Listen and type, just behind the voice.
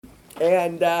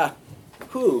And, I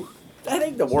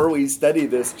think the more we study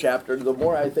this chapter, the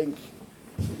more I think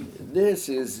this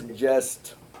is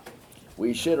just,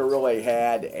 we should have really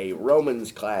had a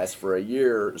Romans class for a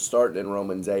year, starting in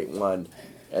Romans 8:1,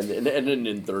 and then ending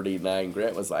in 39.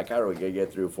 Grant was like, how are we going to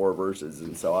get through 4 verses?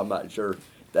 And so I'm not sure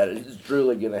that it's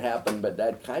truly going to happen, but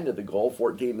that's kind of the goal,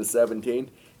 14 to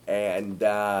 17. And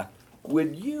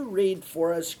would you read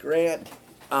for us, Grant?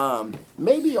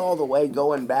 Maybe all the way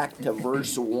going back to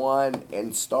verse 1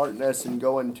 and starting us and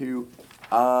going to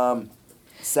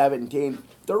 17.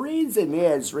 The reason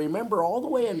is, remember all the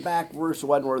way in back verse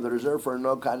 1 where there's therefore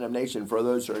no condemnation for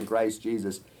those who are in Christ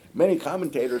Jesus. Many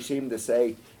commentators seem to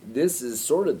say this is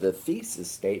sort of the thesis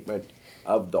statement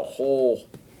of the whole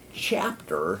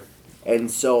chapter, and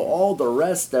so all the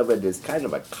rest of it is kind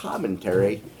of a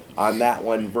commentary on that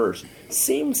one verse.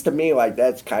 Seems to me like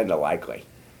that's kind of likely.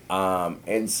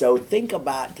 And so think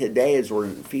about today as we're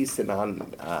feasting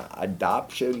on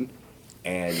adoption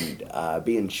and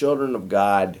being children of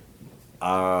God,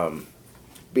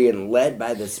 being led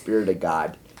by the Spirit of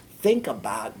God. Think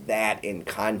about that in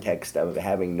context of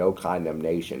having no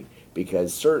condemnation,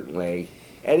 because certainly,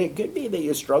 and it could be that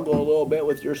you struggle a little bit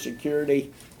with your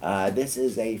security. This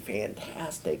is a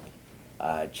fantastic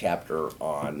chapter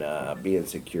on being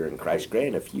secure in Christ.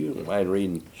 Grant, if you don't mind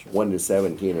reading 1 to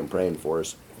 17 and praying for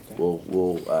us,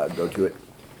 we'll go to it.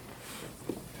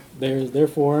 There is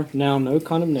therefore now no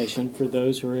condemnation for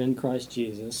those who are in Christ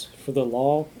Jesus, for the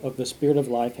law of the Spirit of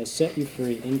life has set you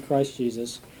free in Christ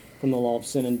Jesus from the law of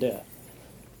sin and death.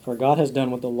 For God has done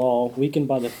what the law, weakened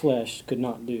by the flesh, could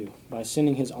not do. By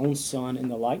sending his own Son in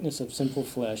the likeness of sinful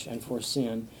flesh, and for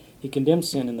sin, he condemned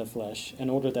sin in the flesh, in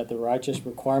order that the righteous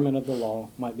requirement of the law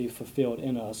might be fulfilled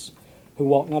in us, who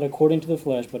walk not according to the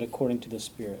flesh, but according to the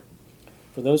Spirit.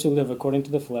 For those who live according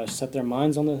to the flesh set their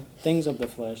minds on the things of the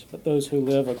flesh, but those who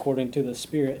live according to the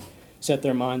Spirit set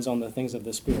their minds on the things of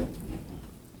the Spirit.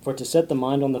 For to set the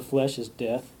mind on the flesh is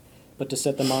death, but to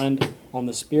set the mind on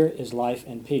the Spirit is life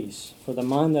and peace. For the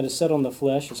mind that is set on the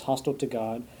flesh is hostile to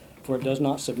God, for it does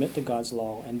not submit to God's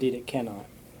law, indeed it cannot.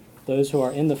 Those who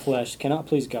are in the flesh cannot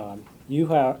please God. You,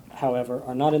 however,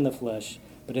 are not in the flesh,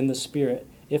 but in the Spirit,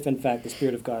 if in fact the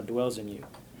Spirit of God dwells in you.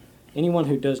 Anyone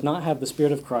who does not have the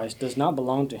Spirit of Christ does not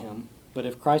belong to him. But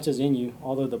if Christ is in you,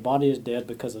 although the body is dead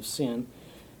because of sin,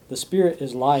 the Spirit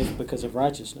is life because of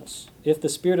righteousness. If the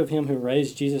Spirit of him who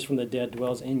raised Jesus from the dead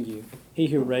dwells in you, he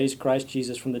who raised Christ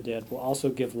Jesus from the dead will also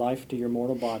give life to your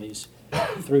mortal bodies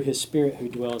through his Spirit who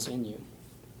dwells in you.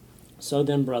 So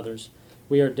then, brothers,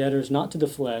 we are debtors not to the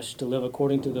flesh, to live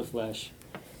according to the flesh.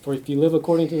 For if you live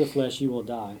according to the flesh, you will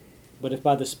die. But if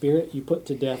by the Spirit you put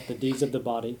to death the deeds of the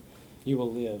body, you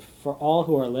will live. For all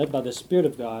who are led by the Spirit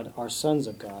of God are sons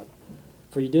of God.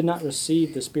 For you did not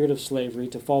receive the spirit of slavery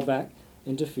to fall back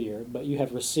into fear, but you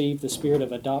have received the Spirit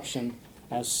of adoption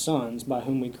as sons, by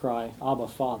whom we cry, Abba,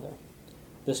 Father.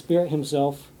 The Spirit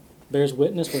himself bears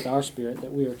witness with our spirit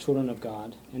that we are children of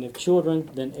God, and if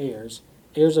children, then heirs,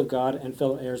 heirs of God and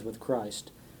fellow heirs with Christ,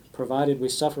 provided we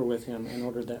suffer with him in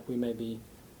order that we may be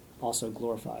also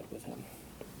glorified with him.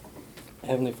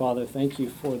 Heavenly Father, thank you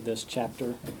for this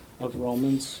chapter of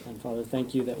Romans. And Father,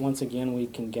 thank you that once again we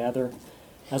can gather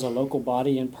as a local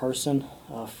body in person,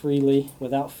 freely,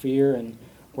 without fear, and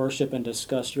worship and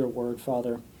discuss your word,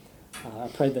 Father. I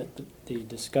pray that the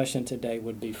discussion today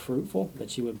would be fruitful,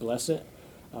 that you would bless it,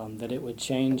 that it would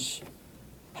change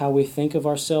how we think of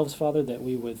ourselves, Father, that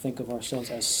we would think of ourselves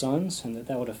as sons, and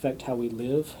that would affect how we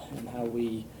live and how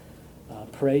we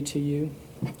pray to you.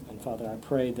 And Father, I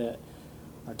pray that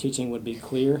our teaching would be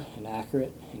clear and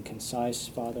accurate and concise,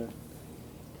 Father.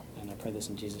 And I pray this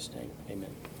in Jesus' name.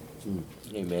 Amen.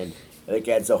 Amen. I think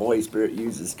as the Holy Spirit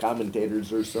uses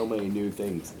commentators, there's so many new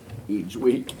things each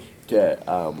week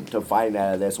to find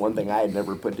out of this. One thing I had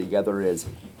never put together is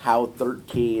how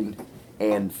 13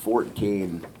 and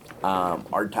 14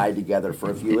 are tied together. For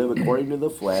if you live according to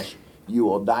the flesh, you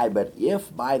will die. But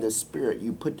if by the Spirit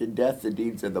you put to death the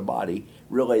deeds of the body,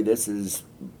 really this is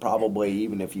probably,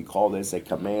 even if you call this a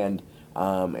command,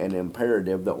 an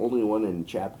imperative, the only one in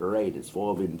chapter 8 is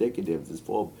full of indicatives, is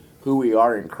full of who we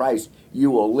are in Christ,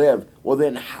 you will live. Well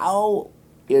then how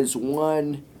is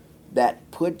one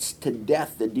that puts to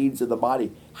death the deeds of the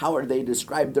body, how are they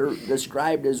described? They're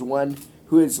described as one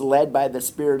who is led by the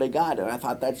Spirit of God. And I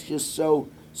thought that's just so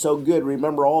good.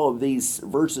 Remember all of these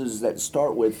verses that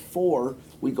start with 4,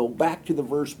 we go back to the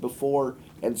verse before,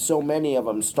 and so many of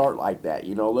them start like that.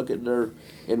 You know, look at there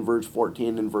in verse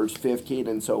 14 and verse 15.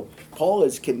 And so Paul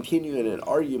is continuing an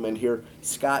argument here.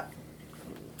 Scott,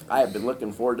 I have been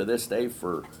looking forward to this day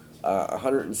for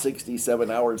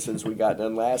 167 hours since we got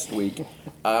done last week.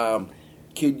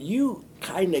 Could you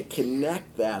kind of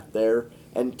connect that there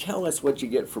and tell us what you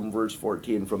get from verse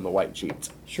 14 from the white sheets.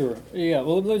 Sure. Yeah,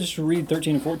 well, let's just read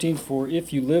 13 and 14. For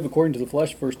if you live according to the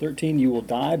flesh, verse 13, you will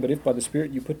die. But if by the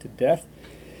Spirit you put to death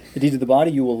the deeds of the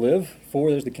body, you will live.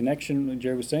 For there's the connection that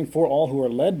Jerry was saying. For all who are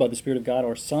led by the Spirit of God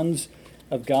are sons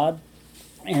of God.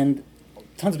 And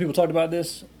tons of people talked about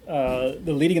this. The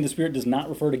leading of the Spirit does not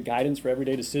refer to guidance for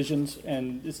everyday decisions.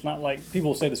 And it's not like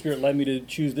people say the Spirit led me to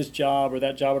choose this job or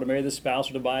that job or to marry this spouse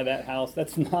or to buy that house.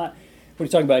 That's not what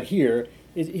he's talking about here.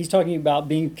 He's talking about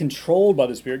being controlled by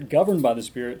the Spirit, governed by the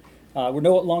Spirit. We're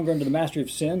no longer under the mastery of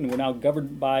sin. We're now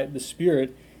governed by the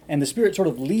Spirit. And the Spirit sort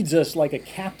of leads us like a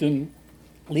captain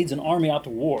leads an army out to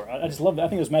war. I just love that. I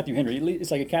think it was Matthew Henry.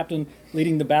 It's like a captain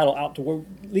leading the battle out to war,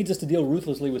 leads us to deal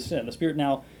ruthlessly with sin. The Spirit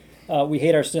now, we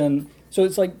hate our sin. So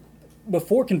it's like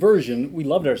before conversion, we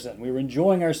loved our sin. We were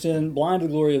enjoying our sin, blind to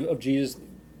the glory of Jesus.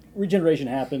 Regeneration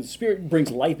happens. The Spirit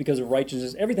brings life because of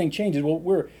righteousness. Everything changes.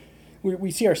 Well,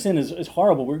 we see our sin as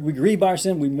horrible. We grieve by our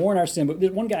sin. We mourn our sin. But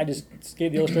one guy just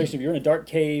gave the illustration of you're in a dark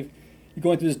cave. You're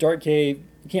going through this dark cave.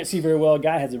 You can't see very well. A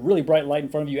guy has a really bright light in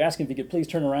front of you. You ask him if he could please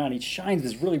turn around. He shines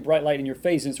this really bright light in your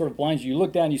face, and it sort of blinds you. You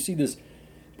look down, you see this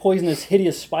poisonous,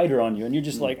 hideous spider on you, and you're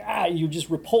just like, you're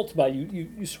just repulsed by it.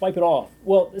 You swipe it off.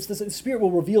 Well, the Spirit will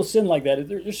reveal sin like that.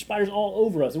 There's spiders all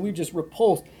over us, and we're just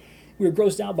repulsed. We're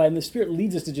grossed out by it, and the Spirit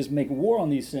leads us to just make war on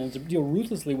these sins, to deal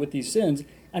ruthlessly with these sins.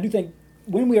 I do think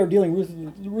when we are dealing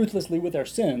ruthlessly with our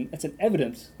sin, that's an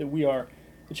evidence that we are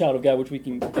a child of God, which we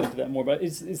can get into that more. But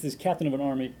it's this captain of an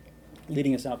army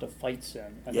leading us out to fight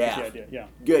sin. I think that's the idea. Yeah.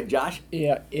 Good, Josh?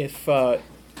 Yeah,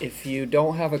 if you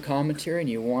don't have a commentary and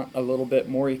you want a little bit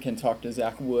more, you can talk to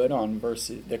Zach Wood on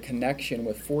the connection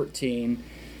with 14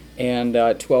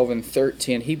 and 12 and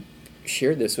 13. He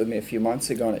shared this with me a few months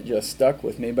ago, and it just stuck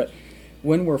with me. But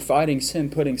when we're fighting sin,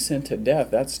 putting sin to death,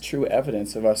 that's true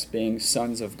evidence of us being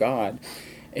sons of God.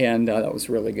 And that was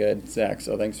really good, Zach,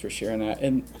 so thanks for sharing that.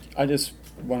 And I just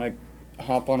want to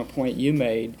hop on a point you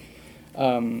made.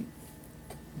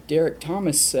 Derek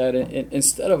Thomas said,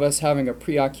 instead of us having a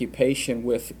preoccupation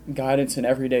with guidance in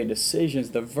everyday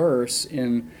decisions, the verse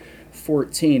in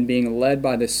 14, being led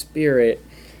by the Spirit,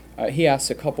 he asks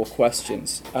a couple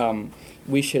questions.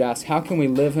 We should ask, how can we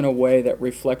live in a way that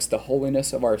reflects the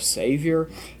holiness of our Savior?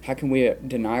 How can we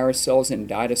deny ourselves and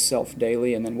die to self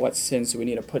daily? And then what sins do we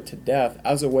need to put to death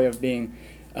as a way of being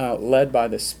led by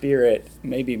the Spirit,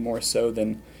 maybe more so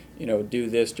than, do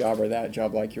this job or that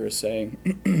job, like you were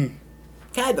saying.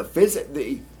 Kind of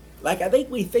I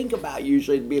think we think about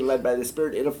usually being led by the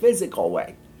Spirit in a physical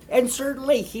way. And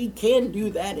certainly He can do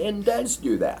that and does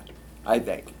do that, I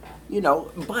think.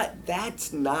 But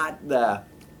that's not the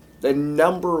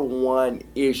number one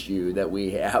issue that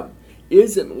we have.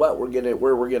 Isn't where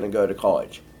we're gonna go to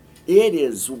college. It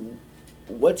is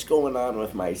what's going on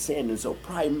with my sin. And so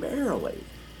primarily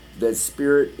the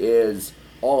Spirit is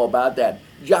all about that.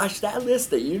 Josh, that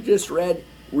list that you just read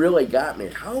really got me.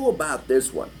 How about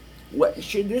this one? What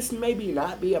should this maybe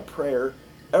not be a prayer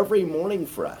every morning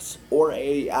for us, or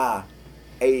a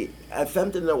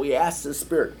something that we ask the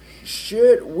Spirit?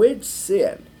 Which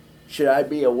sin should I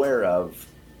be aware of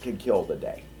to kill the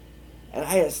day? And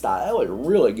I just thought that was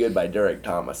really good by Derek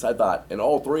Thomas. I thought, and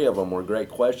all three of them were great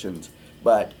questions,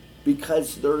 but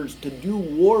because there's to do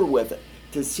war with it,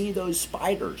 to see those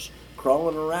spiders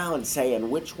crawling around saying,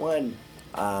 which one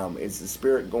is the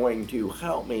Spirit going to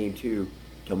help me to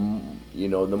the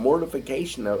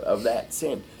mortification of that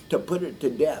sin, to put it to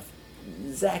death?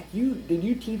 Zach, did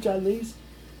you teach on these?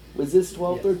 Was this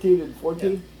 12, yes. 13, and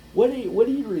 14? Yeah. What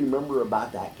do you remember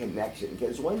about that connection?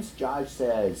 Because once Josh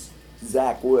says,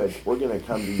 Zach Wood, we're going to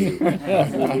come to you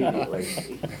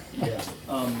immediately. Yeah.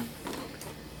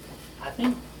 I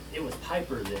think it was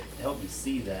Piper that helped me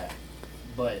see that,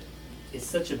 but it's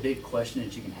such a big question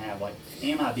that you can have, like,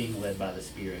 am I being led by the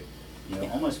Spirit?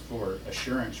 Almost for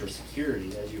assurance or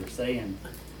security, as you were saying,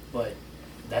 but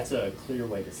that's a clear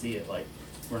way to see it. Like,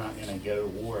 we're not going to go to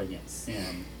war against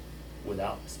sin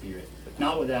without the Spirit,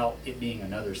 not without it being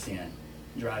another sin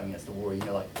driving us to war,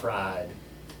 like pride,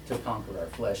 to conquer our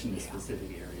flesh in this specific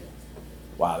area.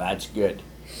 Wow, that's good.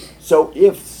 So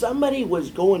if somebody was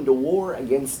going to war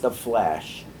against the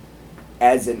flesh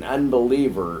as an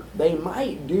unbeliever, they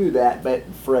might do that, but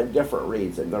for a different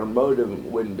reason. Their motive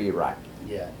wouldn't be right.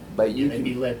 Yeah. But you they'd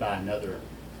be led by another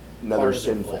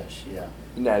sinful flesh. Yeah.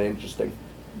 Isn't that interesting?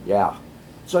 Yeah.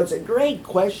 So it's a great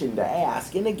question to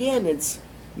ask, and again, it's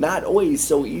not always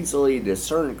so easily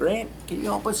discerned. Grant, can you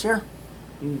help us here?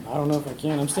 I don't know if I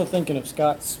can. I'm still thinking of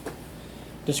Scott's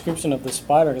description of the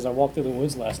spider because I walked through the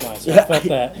woods last night, so I felt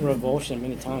that revulsion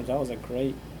many times. That was a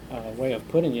great way of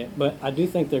putting it. But I do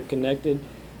think they're connected.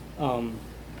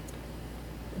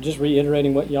 just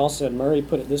reiterating what y'all said, Murray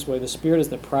put it this way: the Spirit is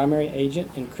the primary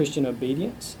agent in Christian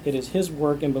obedience. It is His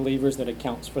work in believers that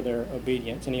accounts for their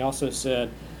obedience. And he also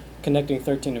said, connecting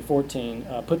 13 and 14,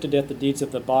 put to death the deeds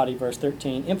of the body, verse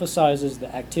 13, emphasizes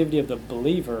the activity of the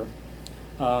believer.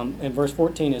 And verse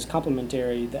 14 is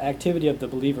complementary. The activity of the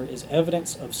believer is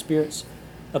evidence of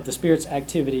the Spirit's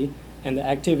activity, and the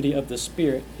activity of the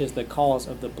Spirit is the cause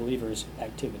of the believer's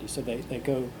activity. So they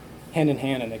go hand in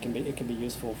hand, and it can be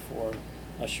useful for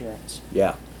assurance.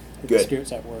 Yeah, That good. The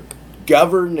Spirit's at work.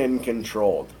 Governed and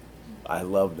controlled. I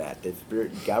love that. The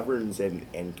Spirit governs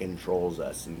and controls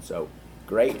us. And so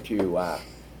great to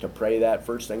pray that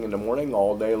first thing in the morning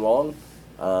all day long.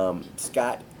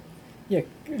 Scott? Yeah,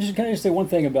 can I just say one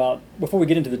thing about, before we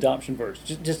get into the adoption verse?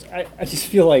 I just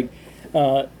feel like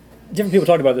different people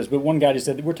talk about this, but one guy just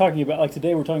said, we're talking about, like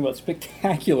today we're talking about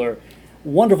spectacular,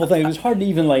 wonderful things. It was hard to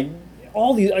even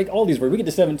all these words. We get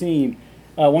to 17.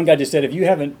 One guy just said, if you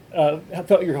haven't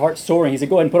felt your heart soaring, he said,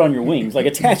 go ahead and put on your wings.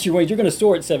 Attach your wings. You're going to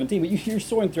soar at 17, but you're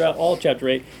soaring throughout all chapter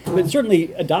 8. But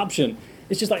certainly adoption.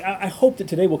 It's just I hope that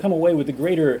today we'll come away with a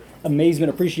greater amazement,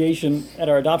 appreciation at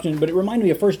our adoption. But it reminded me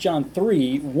of 1 John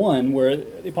 3:1, where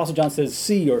the Apostle John says,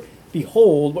 see or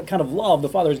behold what kind of love the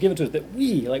Father has given to us, that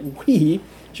we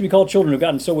should be called children of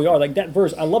God, and so we are. That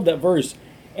verse, I love that verse.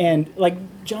 And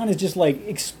John is just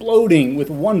exploding with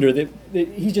wonder that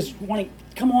he's just wanting,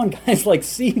 come on guys,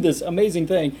 see this amazing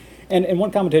thing. And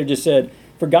one commentator just said,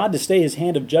 for God to stay His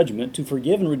hand of judgment to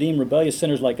forgive and redeem rebellious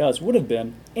sinners like us would have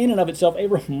been, in and of itself, a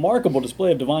remarkable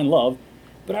display of divine love.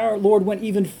 But our Lord went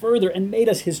even further and made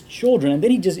us His children. And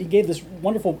then He gave this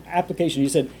wonderful application. He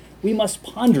said, we must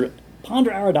ponder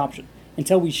our adoption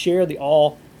until we share the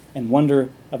awe and wonder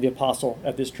of the apostle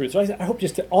of this truth. So I hope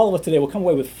just all of us today will come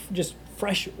away with just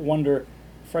fresh wonder,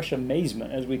 fresh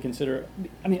amazement as we consider.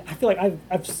 I mean, I feel like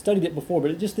I've studied it before,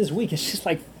 but just this week, it's just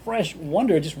fresh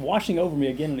wonder just washing over me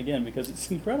again and again, because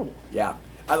it's incredible. Yeah.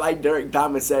 I like Derek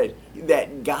Thomas said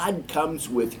that God comes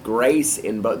with grace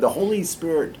in both. The Holy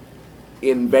Spirit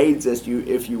invades us,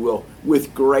 if you will,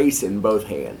 with grace in both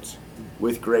hands.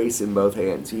 With grace in both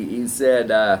hands. He said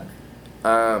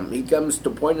He comes to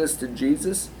point us to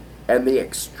Jesus and the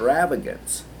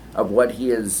extravagance of what He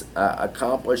has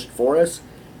accomplished for us.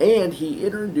 And He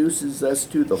introduces us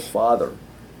to the Father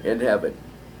in heaven.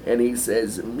 And He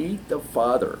says, meet the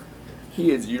Father.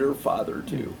 He is your Father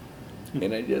too.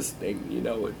 And I just think,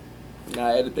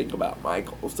 I had to think about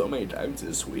Michael so many times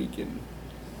this week. And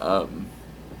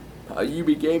you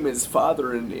became his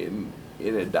father in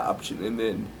adoption. And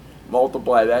then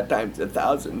multiply that times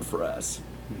 1,000 for us.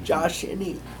 Josh,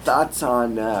 any thoughts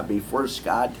on, before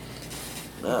Scott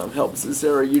helps us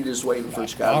there, or are you just waiting for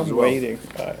Scott as well? I'm waiting.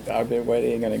 I've been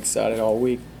waiting and excited all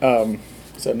week.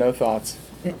 So no thoughts.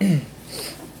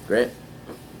 Grant?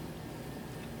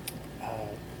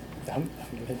 I'm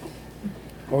good.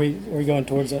 Are we going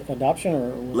towards adoption,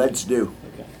 or Let's do.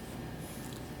 Okay.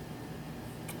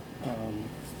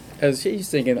 As he's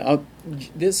thinking,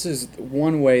 this is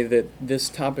one way that this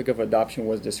topic of adoption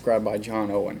was described by John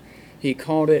Owen. He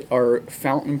called it our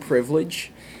fountain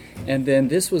privilege. And then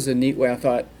this was a neat way, I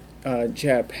thought,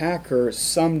 J.I. Packer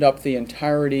summed up the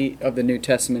entirety of the New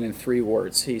Testament in 3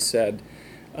 words. He said,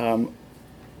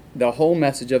 the whole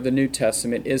message of the New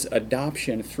Testament is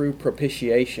adoption through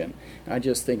propitiation. And I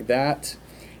just think that,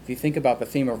 if you think about the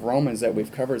theme of Romans that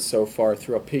we've covered so far,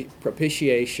 through a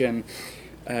propitiation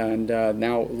and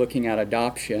now looking at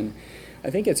adoption, I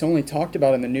think it's only talked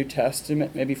about in the New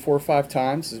Testament maybe 4 or 5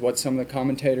 times, is what some of the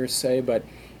commentators say, but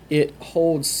it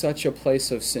holds such a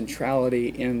place of centrality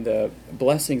in the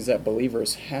blessings that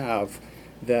believers have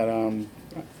that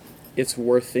it's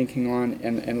worth thinking on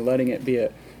and letting it be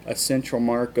a central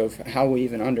mark of how we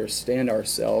even understand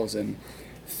ourselves and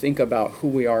think about who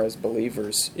we are as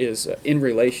believers is in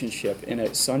relationship, in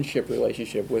a sonship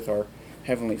relationship with our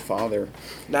Heavenly Father.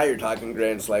 Now you're talking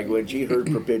Grant's language. He heard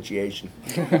propitiation.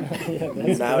 Yeah,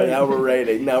 Now we're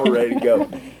ready. Now we're ready to go.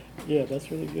 Yeah, that's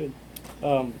really good.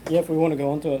 If we want to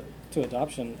go on to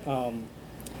adoption,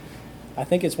 I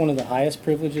think it's one of the highest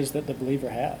privileges that the believer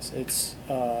has. It's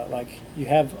you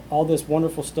have all this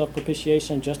wonderful stuff,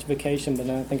 propitiation, justification, but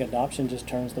then I think adoption just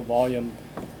turns the volume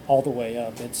all the way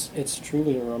up. It's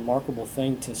truly a remarkable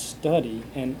thing to study,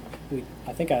 and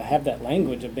I think I have that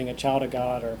language of being a child of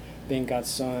God or being God's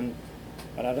son,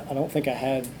 but I don't think I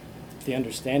had the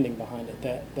understanding behind it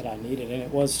that I needed, and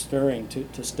it was stirring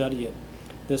to study it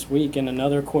this week. And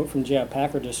another quote from J.I.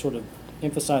 Packer just sort of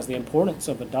emphasized the importance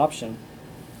of adoption.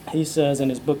 He says in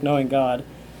his book, Knowing God,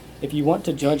 if you want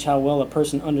to judge how well a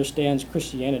person understands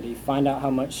Christianity, find out how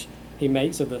much he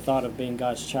makes of the thought of being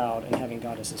God's child and having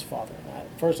God as his father. And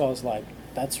at first I was like,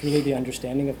 that's really the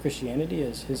understanding of Christianity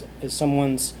is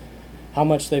someone's how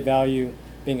much they value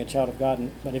being a child of God.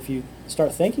 But if you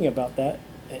start thinking about that,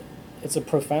 it's a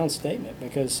profound statement,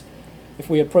 because if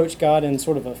we approach God in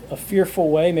sort of a fearful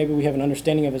way, maybe we have an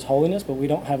understanding of his holiness, but we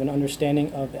don't have an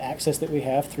understanding of the access that we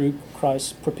have through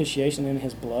Christ's propitiation in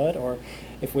his blood. Or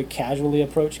if we casually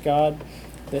approach God,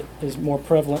 that is more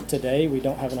prevalent today, we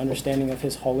don't have an understanding of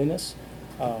his holiness.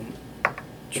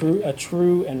 A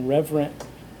true and reverent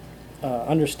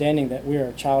understanding that we are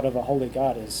a child of a holy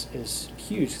God is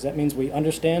huge, because that means we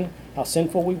understand how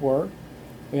sinful we were,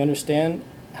 we understand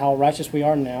how righteous we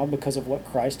are now because of what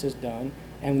Christ has done,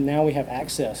 and now we have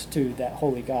access to that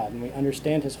holy God, and we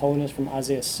understand his holiness from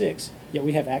Isaiah 6, yet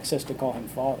we have access to call him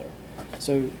Father.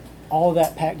 So all of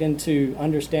that packed into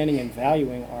understanding and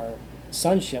valuing our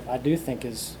sonship, I do think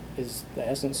is the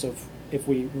essence of, if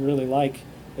we really like,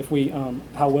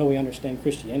 how well we understand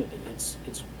Christianity. It's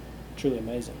truly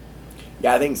amazing.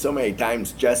 Yeah, I think so many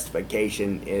times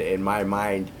justification in my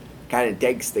mind kind of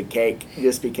takes the cake,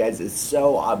 just because it's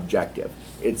so objective.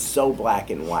 It's so black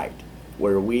and white,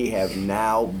 where we have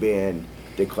now been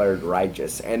declared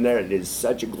righteous. And there it is,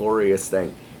 such a glorious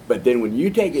thing. But then when you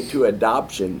take it to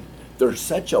adoption, there's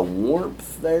such a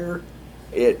warmth there.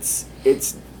 It's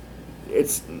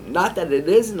not that it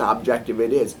isn't objective,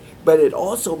 it is, but it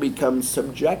also becomes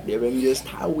subjective in just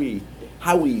how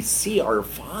we see our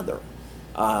Father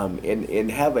in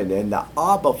heaven, and the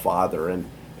Abba Father,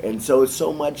 and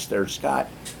so much there, Scott.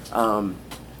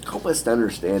 Help us to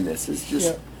understand this. It's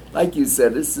just, like you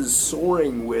said, this is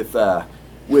soaring with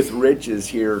riches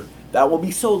here that will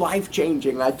be so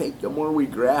life-changing, I think, the more we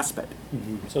grasp it.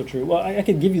 Mm-hmm. So true. Well, I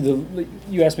could give you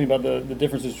you asked me about the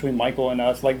differences between Michael and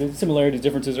us, like the similarities,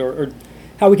 differences, or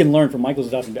how we can learn from Michael's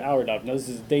adoption to our adoption. Now, this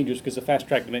is dangerous because it's a fast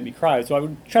track to make me cry, so I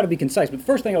would try to be concise. But the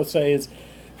first thing I would say is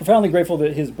profoundly grateful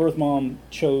that his birth mom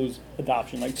chose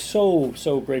adoption. Like, so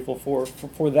grateful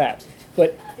for that.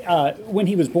 But when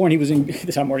he was born, he was in,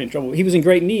 this I'm already in trouble, he was in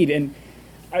great need, and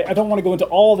I don't want to go into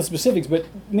all the specifics, but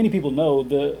many people know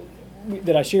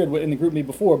that I shared in the group me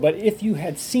before, but if you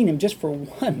had seen him just for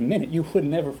 1 minute, you would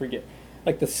never forget.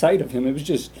 Like, the sight of him, it was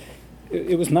just,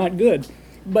 it was not good.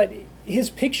 But his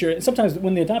picture, sometimes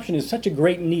when the adoption is such a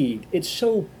great need, it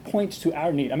so points to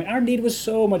our need. I mean, our need was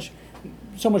so much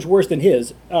worse than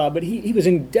his, but he was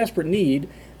in desperate need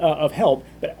of help,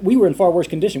 but we were in far worse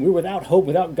condition. We were without hope,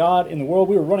 without God in the world.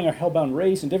 We were running our hellbound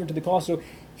race, indifferent to the cost. So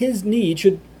his need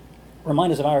should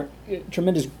remind us of our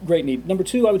tremendous great need. Number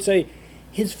two, I would say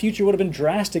his future would have been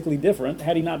drastically different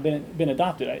had he not been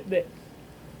adopted.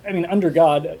 I mean, under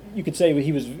God, you could say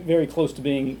he was very close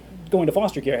to going to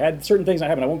foster care. Had certain things not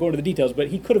happened, I won't go into the details, but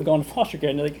he could have gone to foster care.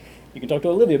 And you can talk to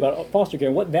Olivia about foster care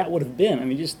and what that would have been. I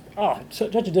mean, just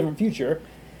such a different future.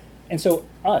 And so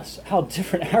how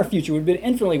different our future would have been,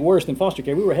 infinitely worse than foster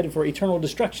care. We were headed for eternal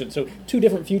destruction. So two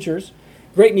different futures,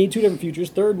 great need, two different futures.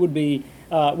 Third would be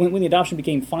when the adoption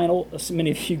became final.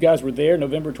 Many of you guys were there,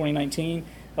 November 2019.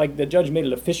 Like, the judge made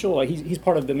it official. Like, he's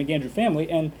part of the McAndrew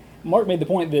family. And Mark made the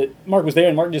point that Mark was there,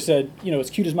 and Mark just said, as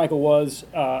cute as Michael was,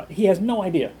 he has no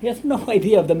idea. He has no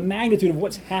idea of the magnitude of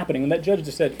what's happening. When that judge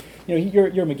just said,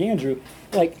 you're McAndrew,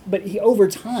 but over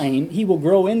time, he will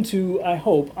grow into, I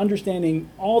hope, understanding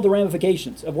all the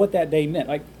ramifications of what that day meant.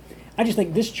 Like, I just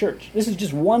think this church, this is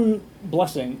just one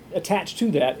blessing attached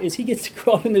to that, is he gets to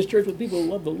grow up in this church with people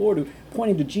who love the Lord, who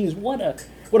point him to Jesus. What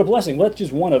a blessing. That's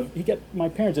just one of, he got my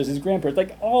parents as his grandparents,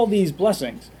 like all these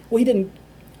blessings. Well, he didn't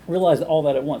realize all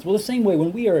that at once. Well, the same way,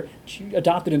 when we are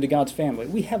adopted into God's family,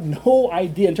 we have no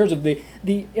idea in terms of the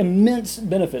immense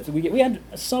benefits that we get. We had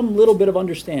some little bit of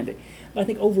understanding. But I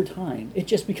think over time, it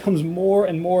just becomes more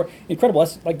and more incredible.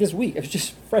 That's like this week. It was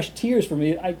just fresh tears for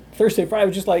me. Thursday, Friday, I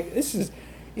was just like, this is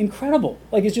incredible.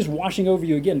 Like, it's just washing over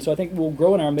you again. So I think we'll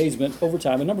grow in our amazement over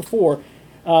time. And number four,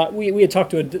 we had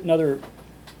talked to another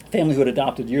family who had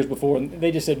adopted years before, and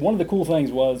they just said one of the cool things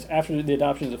was after the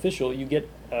adoption is official, he gets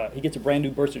a brand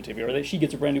new birth certificate, or she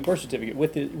gets a brand new birth certificate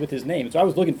with his name. And so I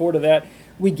was looking forward to that.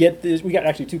 We get this. We got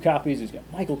actually 2 copies. He's got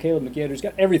Michael Caleb McAndrew. He's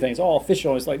got everything. It's all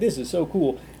official. It's like, this is so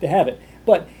cool to have it.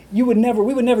 But we would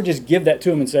never just give that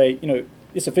to him and say,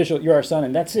 it's official. You're our son,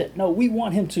 and that's it. No, we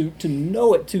want him to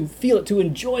know it, to feel it, to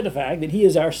enjoy the fact that he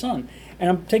is our son. And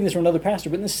I'm taking this from another pastor,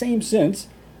 but in the same sense,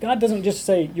 God doesn't just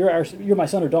say, you're my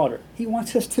son or daughter. He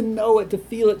wants us to know it, to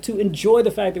feel it, to enjoy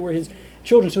the fact that we're his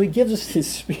children. So he gives us his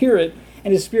Spirit,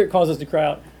 and his Spirit calls us to cry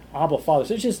out, Abba, Father.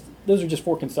 So those are just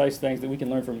 4 concise things that we can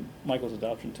learn from Michael's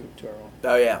adoption to our own.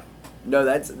 Oh, yeah. No,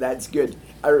 that's good.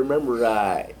 I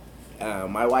remember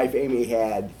my wife, Amy,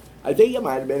 had, I think it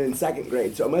might have been in 2nd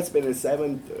grade, so it must have been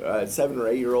a 7 or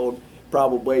 8 year old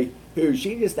probably, who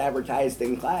she just advertised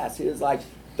in class. He was like,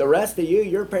 The rest of you,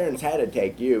 your parents had to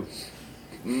take you.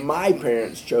 My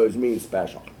parents chose me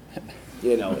special.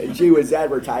 You know, and she was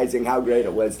advertising how great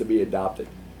it was to be adopted.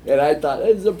 And I thought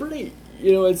it's a pretty,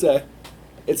 you know, it's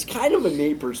kind of a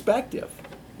neat perspective.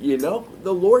 You know,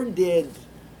 the Lord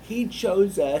He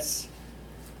chose us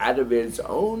out of His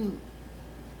own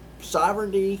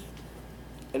sovereignty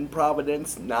and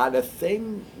providence, not a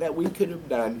thing that we could have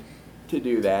done to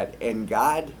do that. And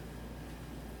God,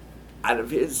 out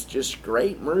of His just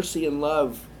great mercy and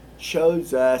love,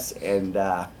 chose us and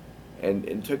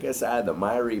took us out of the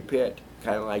miry pit,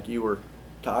 kind of like you were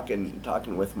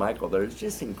talking with Michael there. It's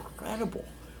just incredible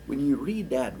when you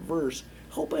read that verse.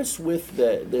 Help us with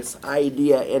this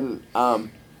idea. And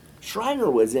Schreiner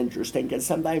was interesting because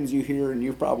sometimes you hear, and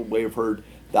you probably have heard,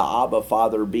 the Abba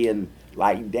Father being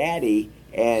like Daddy,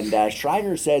 and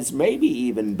Schreiner says maybe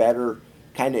even better,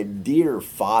 kind of dear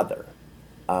Father,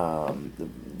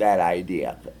 that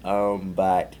idea.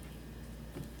 But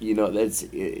you know,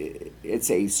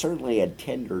 it's certainly a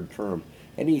tender term.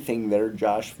 Anything there,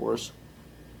 Josh, for us?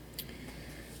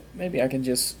 Maybe I can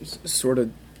just sort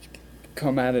of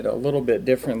come at it a little bit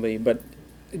differently, but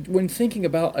when thinking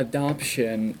about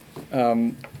adoption,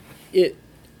 it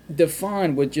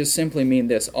defined would just simply mean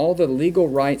this: all the legal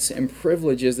rights and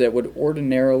privileges that would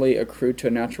ordinarily accrue to a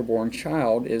natural-born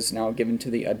child is now given to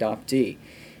the adoptee.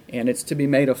 And it's to be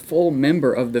made a full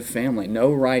member of the family.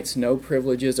 No rights, no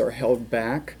privileges are held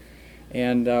back.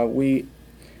 And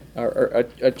a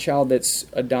child that's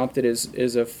adopted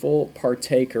is a full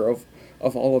partaker of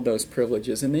all of those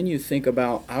privileges. And then you think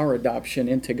about our adoption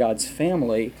into God's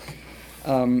family.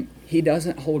 He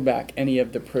doesn't hold back any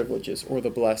of the privileges or the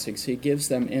blessings. He gives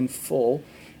them in full.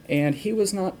 And He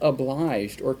was not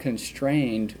obliged or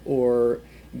constrained or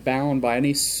bound by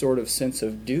any sort of sense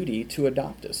of duty to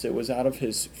adopt us. It was out of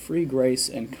His free grace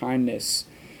and kindness.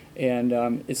 And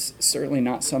it's certainly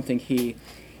not something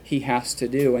He has to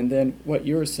do. And then what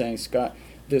you were saying, Scott,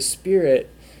 the Spirit,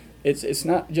 it's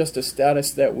not just a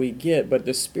status that we get, but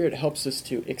the Spirit helps us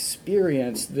to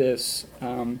experience this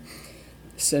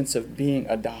sense of being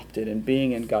adopted and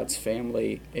being in God's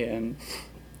family. And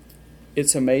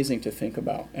it's amazing to think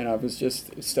about. And I was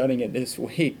just studying it this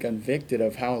week, convicted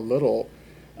of how little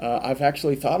I've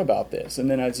actually thought about this. And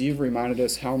then as you've reminded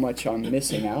us how much I'm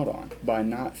missing out on by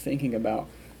not thinking about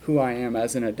who I am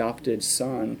as an adopted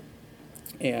son.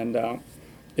 And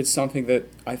it's something that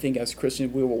I think as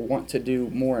Christians we will want to do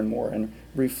more and more and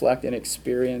reflect and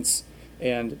experience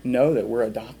and know that we're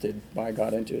adopted by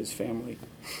God into His family.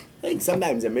 I think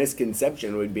sometimes a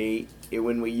misconception would be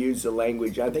when we use the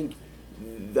language, I think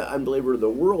the unbeliever of the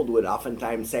world would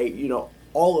oftentimes say, you know,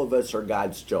 all of us are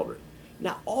God's children.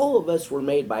 Now, all of us were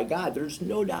made by God. There's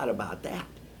no doubt about that.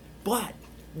 But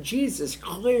Jesus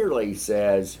clearly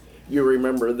says, you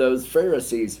remember those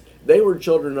Pharisees, they were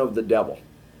children of the devil,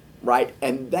 right?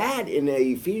 And that in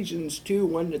Ephesians 2,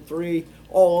 1-3,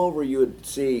 all over you would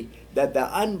see that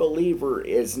the unbeliever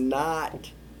is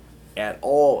not at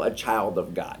all a child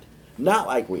of God. Not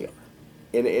like we are.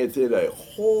 And it's in a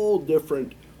whole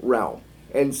different realm.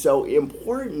 And so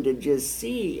important to just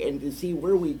see and to see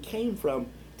where we came from,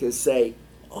 to say,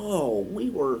 oh, we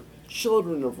were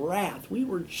children of wrath. We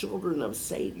were children of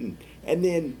Satan. And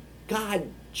then God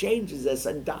changes us,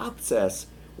 adopts us.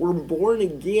 We're born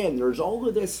again. There's all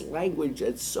of this language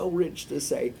that's so rich to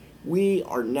say we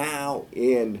are now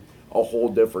in a whole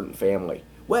different family.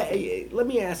 Well, let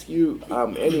me ask you,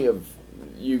 any of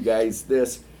you guys,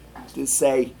 this, to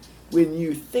say, when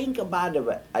you think about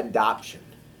adoption,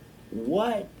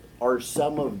 what are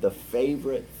some of the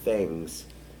favorite things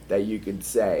that you could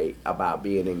say about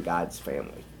being in God's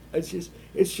family?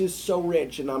 It's just so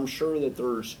rich, and I'm sure that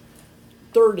there's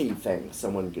 30 things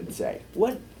someone could say.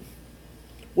 What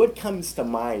comes to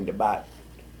mind about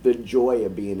the joy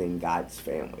of being in God's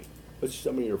family? What's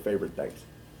some of your favorite things?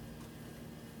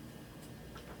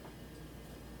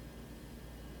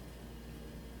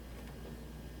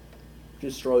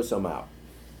 Just throw some out.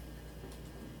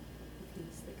 The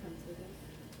peace that comes with it.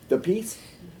 The peace?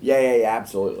 Yeah,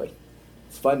 absolutely.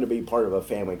 It's fun to be part of a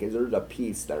family because there's a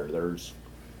peace there.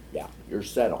 You're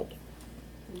settled.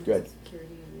 And Good.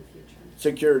 Security in the future.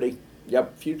 Security.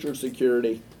 Yep, future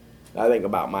security. I think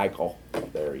about Michael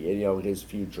there. You know, his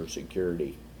future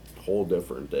security, whole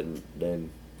different than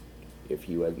if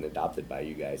he wasn't adopted by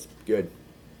you guys. Good.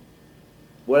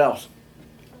 What else?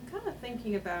 I'm kind of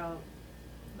thinking about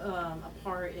a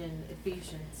part in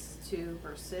Ephesians 2,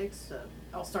 verse 6.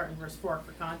 I'll start in verse 4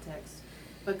 for context.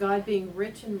 But God, being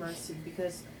rich in mercy,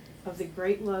 because of the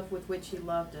great love with which He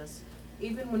loved us,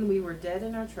 even when we were dead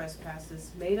in our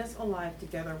trespasses, made us alive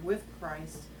together with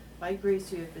Christ. by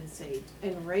grace you have been saved,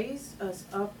 and raised us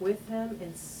up with him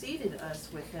and seated us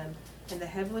with him in the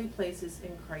heavenly places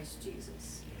in Christ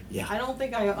Jesus. Yeah. I don't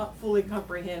think I fully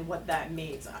comprehend what that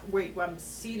means. Wait, I'm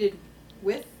seated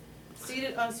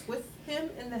us with him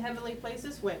in the heavenly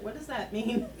places? Wait, what does that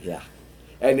mean? Yeah.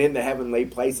 And in the heavenly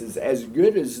places, as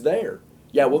good as there.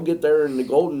 Yeah, we'll get there in the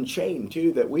golden chain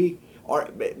too, that we are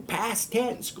past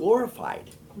tense,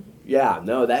 glorified. Yeah,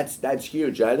 no, that's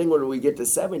huge. I think when we get to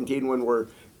 17, when we're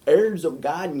heirs of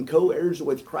God and co-heirs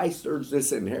with Christ, there's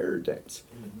this inheritance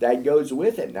that goes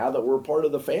with it now that we're part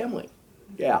of the family.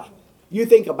 Yeah. You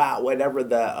think about whatever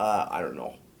I don't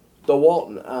know, the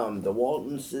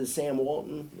Waltons, is Sam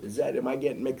Walton? Am I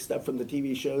getting mixed up from the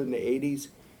TV show in the 80s?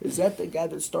 Is that the guy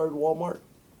that started Walmart?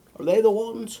 Are they the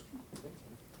Waltons?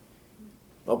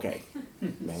 Okay.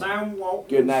 Man. Sam Walton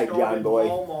Good night, started John Boy.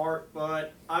 Walmart,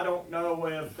 but I don't know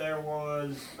if there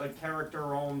was a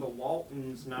character on the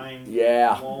Waltons named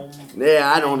Yeah.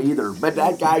 Yeah, I don't either. But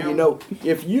that guy, you know,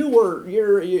 if you were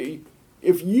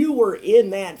in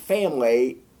that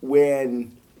family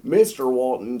when Mr.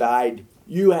 Walton died,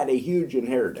 you had a huge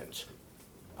inheritance.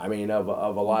 I mean, of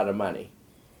a lot of money,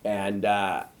 and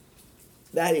that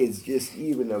is just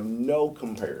even of no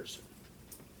comparison.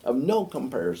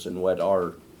 What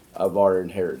our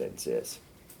inheritance is.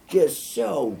 Just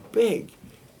so big.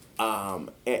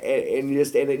 And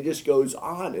it just goes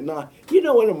on and on. You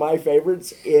know, one of my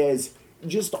favorites is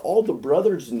just all the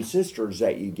brothers and sisters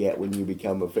that you get when you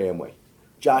become a family.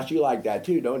 Josh, you like that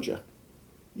too, don't you?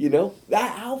 You know,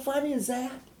 how fun is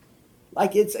that?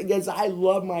 Like, it's because I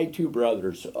love my two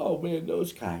brothers. Oh man,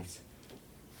 those guys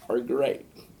are great.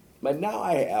 But now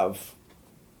I have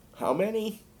how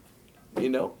many? You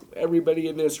know, everybody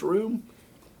in this room,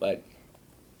 but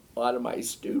a lot of my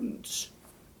students.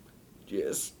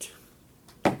 Just,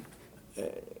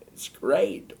 it's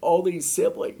great. All these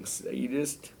siblings. You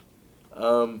just,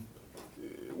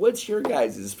 what's your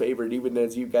guys' favorite, even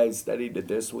as you guys studied it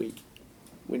this week,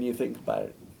 when you think about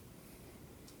it?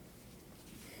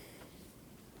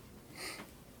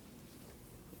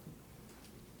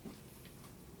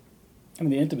 I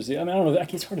mean, the intimacy. I mean, I don't know.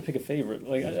 It's hard to pick a favorite.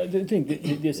 Like, I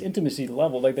think this intimacy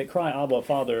level, like that cry, Abba,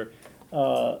 Father.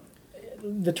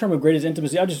 The term of greatest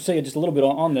intimacy. I'll just say just a little bit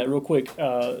on that real quick.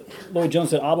 Lloyd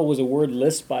Jones said Abba was a word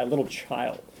lisped by a little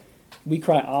child. We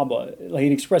cry Abba. Like,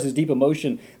 it expresses deep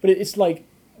emotion, but it's like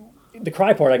the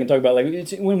cry part I can talk about. Like,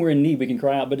 it's when we're in need we can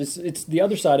cry out, but it's the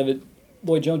other side of it.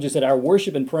 Lloyd Jones just said our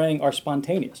worship and praying are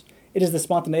spontaneous. It is the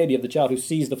spontaneity of the child who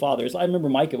sees the father. I remember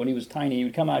Micah when he was tiny. He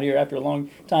would come out here after a long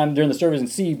time during the service and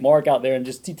see Mark out there and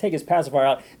just he'd take his pacifier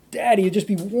out. Daddy, it'd just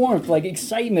be warmth, like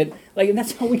excitement, like, and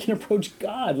that's how we can approach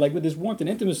God, like with this warmth and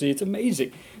intimacy. It's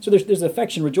amazing. So there's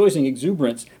affection, rejoicing,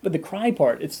 exuberance, but the cry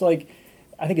part, it's like,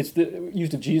 I think it's the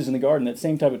use of Jesus in the garden. That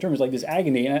same type of term is like this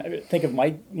agony. And I think of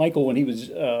Michael when he was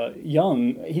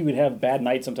young. He would have bad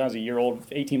nights, sometimes a year old,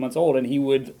 18 months old, and he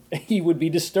would be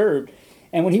disturbed.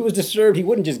 And when he was disturbed, he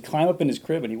wouldn't just climb up in his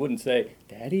crib and he wouldn't say,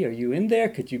 "Daddy, are you in there?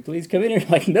 Could you please come in here?"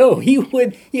 Like, no, he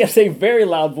has a very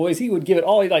loud voice. He would give it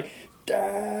all. He's like,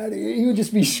 "Daddy." He would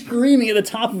just be screaming at the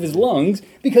top of his lungs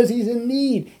because he's in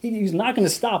need. He's not going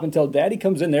to stop until Daddy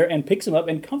comes in there and picks him up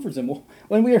and comforts him. Well,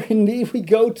 when we are in need, we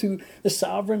go to the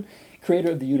sovereign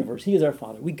creator of the universe. He is our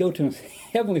Father. We go to him,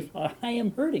 Heavenly Father, I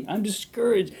am hurting. I'm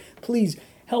discouraged. Please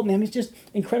help me. I mean, it's just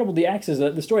incredible. The access.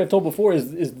 The story I've told before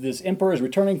is this emperor is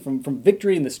returning from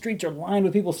victory, and the streets are lined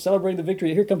with people celebrating the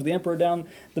victory. Here comes the emperor down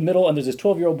the middle, and there's this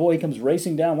 12-year-old boy. He comes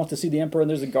racing down, wants to see the emperor, and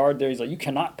there's a guard there. He's like, "You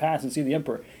cannot pass and see the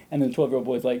emperor." And then the 12-year-old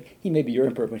boy's like, "He may be your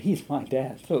emperor, but he's my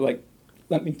dad. So, like,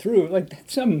 let me through." Like,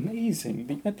 that's amazing.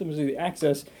 The intimacy, the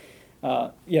access.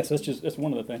 Yes, that's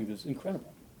one of the things. It's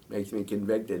incredible. Makes me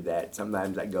convicted that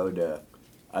sometimes I go to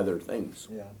other things.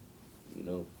 Yeah. You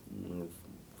know,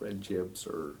 friendships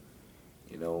or,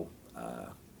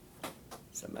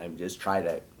 sometimes just try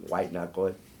to white knuckle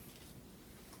it.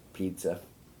 Pizza.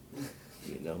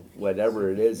 Whatever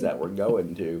it is that we're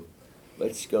going to,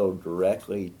 let's go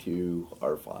directly to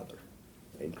our Father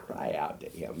and cry out to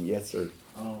Him. Yes, sir.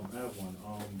 I have one.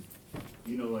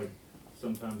 Like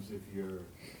sometimes if you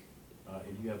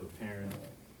have a parent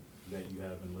that you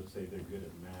have, and let's say they're good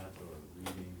at math or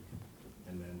reading,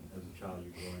 and then as a child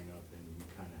you're growing up and you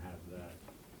kind of have that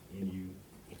in you,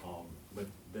 but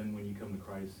then when you come to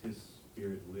Christ, His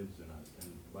Spirit lives in us,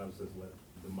 and the Bible says, "Let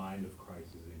the mind of Christ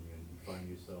is in you," and you find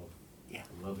yourself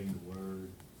loving the Word,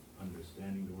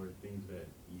 understanding the Word, things that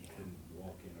you couldn't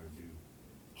walk in or do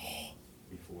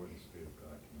before the Spirit of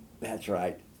God came. That's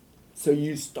right. So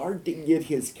you start to get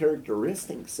His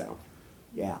characteristics out.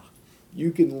 Yeah.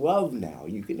 You can love now.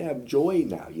 You can have joy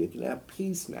now. You can have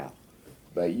peace now.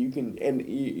 But you can, and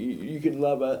you can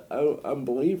love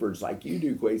unbelievers like you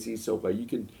do, Quasi Sopa.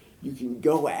 You can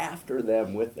go after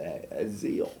them with a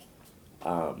zeal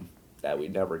that we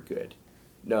never could.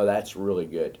 No, that's really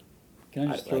good. Can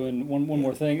I just throw in one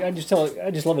more thing? I just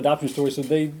love adoption stories. So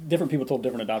different people told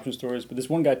different adoption stories, but this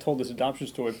one guy told this adoption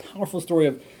story, powerful story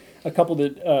of a couple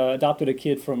that adopted a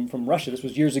kid from Russia. This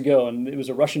was years ago, and it was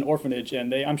a Russian orphanage,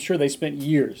 and I'm sure they spent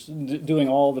years doing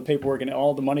all the paperwork and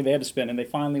all the money they had to spend, and they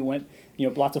finally went,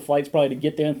 lots of flights probably to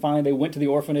get there, and finally they went to the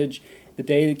orphanage. The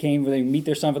day that came where they meet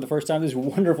their son for the first time, this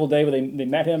wonderful day where they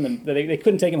met him, and they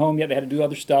couldn't take him home yet. They had to do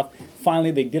other stuff.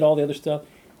 Finally, they did all the other stuff.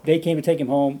 They came to take him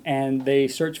home, and they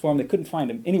searched for him. They couldn't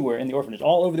find him anywhere in the orphanage.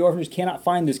 All over the orphanage, cannot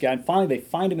find this guy. And finally, they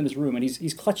find him in this room, and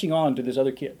he's clutching on to this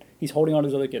other kid. He's holding on to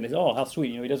this other kid. And they say, "Oh, how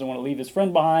sweet! He doesn't want to leave his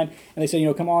friend behind." And they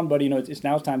say, "Come on, buddy. It's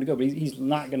now time to go." But he's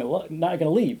not gonna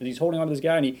leave. He's holding on to this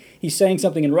guy, and he's saying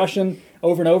something in Russian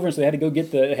over and over. And so they had to go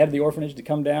get the head of the orphanage to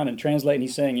come down and translate. And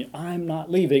he's saying, "I'm not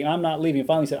leaving. I'm not leaving." And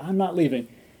finally, he said, "I'm not leaving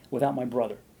without my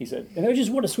brother," he said. And it was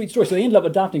just, what a sweet story. So they ended up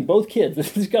adopting both kids.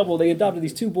 This couple, they adopted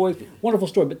these two boys. Wonderful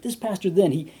story. But this pastor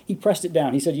then, he pressed it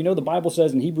down. He said, the Bible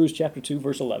says in Hebrews chapter 2,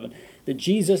 verse 11, that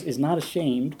Jesus is not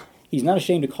ashamed. He's not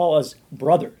ashamed to call us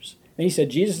brothers. And he said,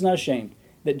 Jesus is not ashamed.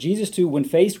 That Jesus too, when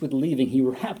faced with leaving, he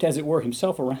wrapped, as it were,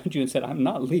 himself around you and said, "I'm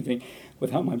not leaving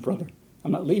without my brother.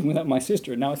 I'm not leaving without my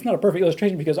sister." Now, it's not a perfect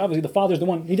illustration because obviously the Father's the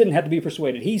one, he didn't have to be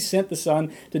persuaded. He sent the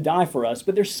Son to die for us.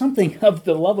 But there's something of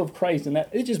the love of Christ, and that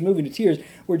it's just moving to tears,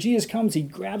 where Jesus comes, he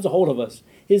grabs a hold of us,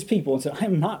 his people, and said,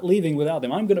 "I'm not leaving without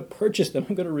them. I'm going to purchase them.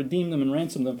 I'm going to redeem them and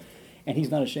ransom them." And he's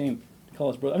not ashamed to call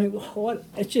us brother. I mean, what?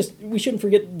 It's just, we shouldn't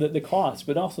forget the cost,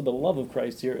 but also the love of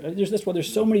Christ here. That's why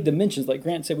there's so many dimensions. Like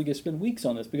Grant said, we could spend weeks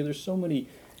on this because there's so many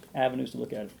avenues to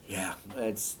look at it. Yeah,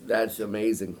 that's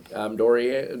amazing.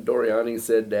 Doriani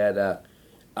said that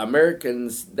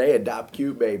Americans, they adopt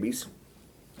cute babies,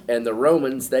 and the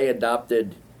Romans, they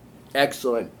adopted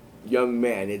excellent young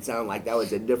men. It sounded like that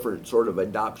was a different sort of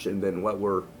adoption than what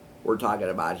we're talking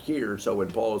about here. So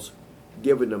when Paul's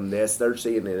giving them this, they're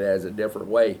seeing it as a different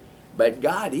way. But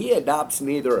God, he adopts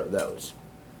neither of those.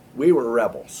 We were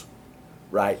rebels,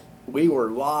 right? We were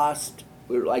lost.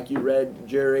 We were, like you read,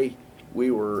 Jerry, we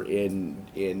were in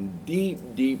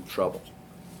deep trouble,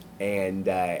 and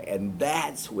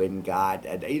that's when God,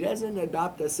 he doesn't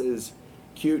adopt us as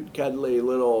cute, cuddly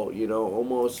little,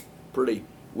 almost pretty.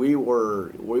 We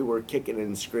were kicking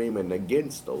and screaming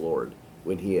against the Lord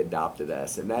when he adopted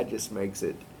us, and that just makes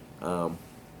it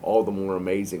all the more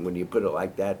amazing when you put it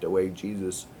like that. The way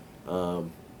Jesus,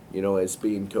 as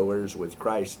being co-heirs with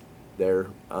Christ there.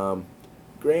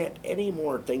 Grant, any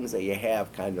more things that you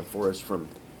have kind of for us from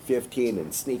 15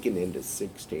 and sneaking into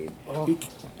 16?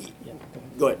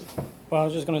 Go ahead. Well, I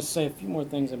was just going to say a few more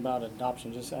things about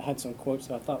adoption. I had some quotes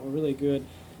that I thought were really good.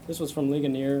 This was from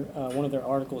Ligonier. One of their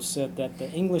articles said that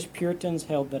the English Puritans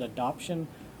held that adoption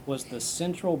was the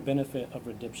central benefit of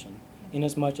redemption,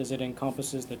 inasmuch as it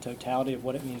encompasses the totality of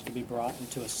what it means to be brought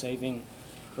into a saving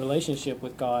relationship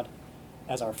with God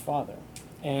as our Father.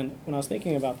 And when I was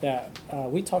thinking about that,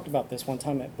 we talked about this one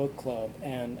time at book club,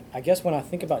 and I guess when I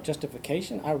think about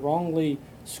justification, I wrongly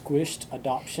squished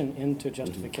adoption into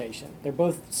justification. Mm-hmm. They're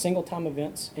both single-time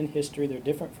events in history. They're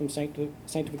different from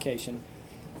sanctification,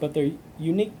 but they're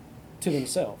unique to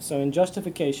themselves. So in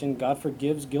justification, God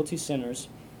forgives guilty sinners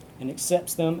and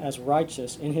accepts them as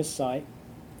righteous in his sight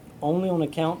only on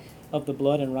account of the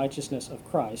blood and righteousness of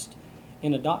Christ.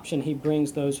 In adoption, he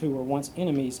brings those who were once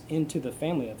enemies into the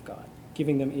family of God,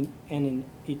 giving them an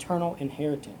eternal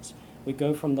inheritance. We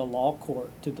go from the law court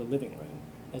to the living room,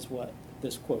 is what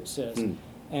this quote says. Mm.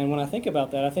 And when I think about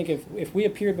that, I think if we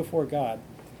appeared before God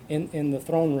in the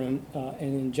throne room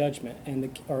and in judgment,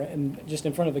 or just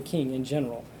in front of a king in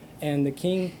general, and the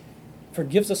king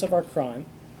forgives us of our crime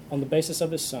on the basis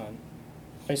of his Son,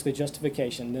 basically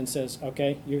justification, then says,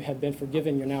 okay, you have been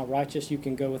forgiven, you're now righteous, you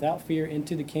can go without fear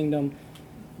into the kingdom,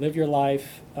 live your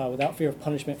life without fear of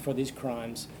punishment for these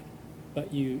crimes.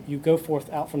 But you go forth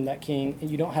out from that king,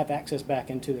 and you don't have access back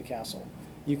into the castle.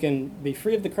 You can be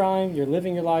free of the crime, you're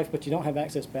living your life, but you don't have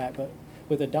access back. But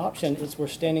with adoption, we're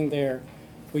standing there,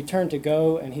 we turn to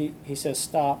go, and he says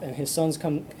stop, and his son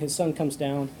comes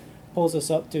down, pulls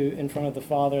us up in front of the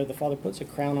Father. The Father puts a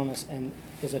crown on us and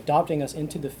is adopting us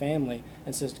into the family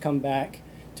and says, come back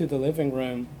to the living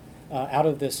room, out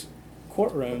of this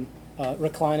courtroom,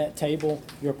 recline at table,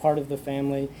 you're part of the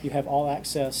family, you have all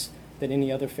access than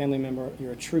any other family member.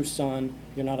 You're a true son.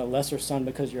 You're not a lesser son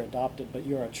because you're adopted, but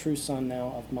you're a true son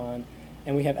now of mine.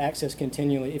 And we have access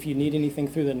continually. If you need anything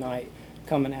through the night,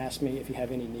 come and ask me if you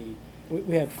have any need.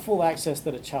 we have full access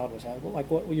that a child would have. Like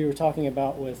what you were talking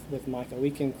about with Micah. We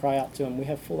can cry out to him. We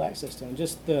have full access to him.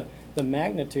 Just the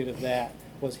magnitude of that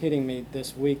was hitting me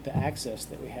this week. The access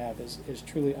that we have is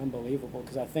truly unbelievable,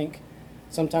 because I think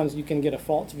sometimes you can get a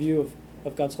false view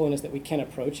of God's holiness, that we can't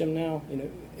approach him now.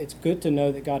 It's good to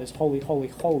know that God is holy, holy,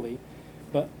 holy,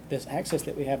 but this access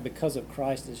that we have because of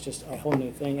Christ is just a whole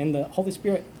new thing. And the Holy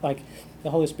Spirit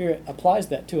applies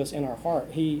that to us in our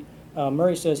heart.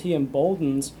 Murray says he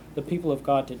emboldens the people of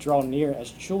God to draw near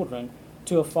as children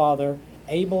to a Father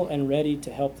able and ready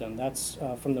to help them. That's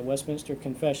from the Westminster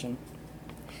Confession.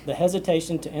 The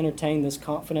hesitation to entertain this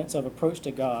confidence of approach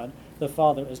to God, the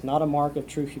Father, is not a mark of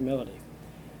true humility.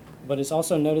 But it's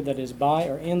also noted that it is by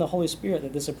or in the Holy Spirit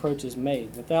that this approach is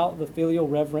made. Without the filial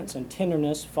reverence and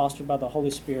tenderness fostered by the Holy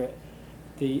Spirit,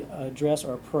 the address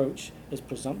or approach is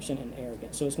presumption and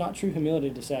arrogance. So it's not true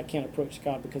humility to say, I can't approach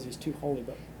God because he's too holy,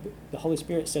 but the Holy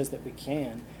Spirit says that we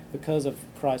can because of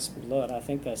Christ's blood. I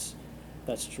think that's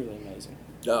truly amazing.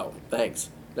 Oh, thanks.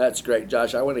 That's great,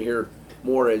 Josh. I want to hear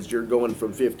more as you're going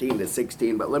from 15 to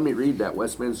 16, but let me read that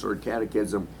Westminster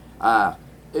Catechism.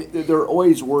 They're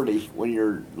always wordy when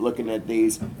you're looking at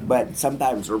these, but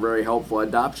sometimes they're very helpful.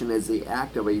 Adoption is the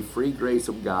act of a free grace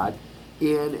of God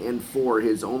in and for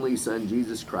his only Son,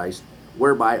 Jesus Christ,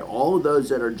 whereby all those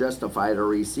that are justified are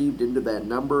received into that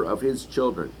number of his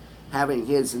children, having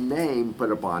his name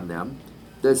put upon them,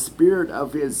 the Spirit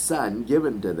of his Son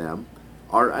given to them,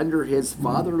 are under his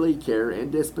fatherly care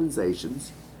and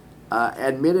dispensations,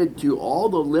 admitted to all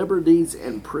the liberties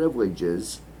and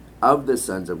privileges of the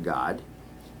sons of God,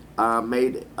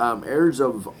 made heirs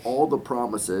of all the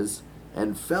promises,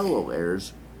 and fellow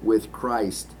heirs with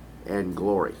Christ and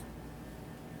glory.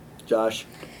 Josh,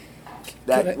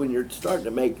 when you're starting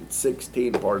to make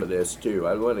 16 part of this too,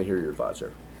 I want to hear your thoughts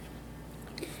here.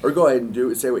 Or go ahead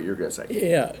and say what you're going to say.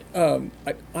 Yeah,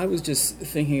 I was just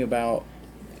thinking about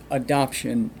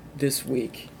adoption this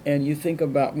week, and you think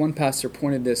about, one pastor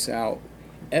pointed this out,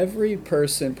 every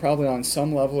person probably on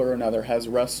some level or another has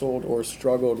wrestled or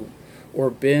struggled or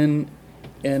been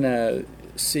in a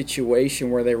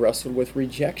situation where they wrestled with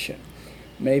rejection,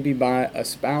 maybe by a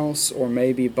spouse or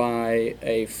maybe by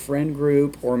a friend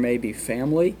group or maybe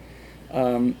family.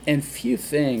 And few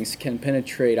things can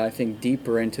penetrate, I think,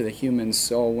 deeper into the human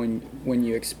soul when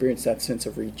you experience that sense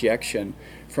of rejection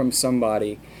from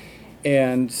somebody.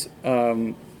 And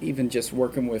even just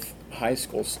working with high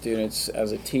school students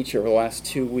as a teacher over the last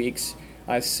 2 weeks,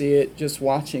 I see it just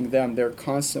watching them. They're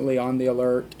constantly on the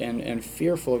alert and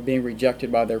fearful of being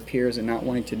rejected by their peers and not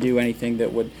wanting to do anything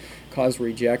that would cause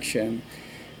rejection.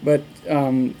 But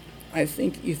I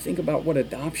think you think about what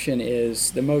adoption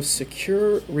is, the most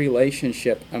secure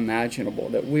relationship imaginable,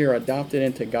 that we are adopted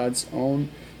into God's own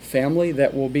family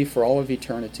that will be for all of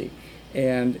eternity.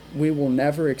 And we will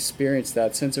never experience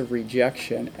that sense of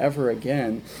rejection ever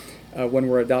again when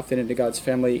we're adopted into God's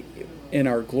family in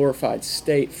our glorified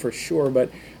state, for sure. But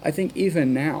I think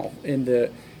even now, in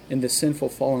the sinful,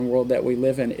 fallen world that we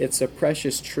live in, it's a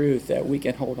precious truth that we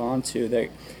can hold on to,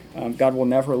 that God will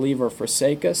never leave or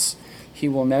forsake us. He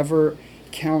will never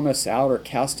count us out or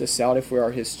cast us out if we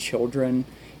are his children,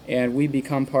 and we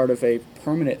become part of a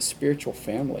permanent spiritual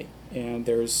family. And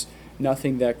there's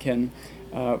nothing that can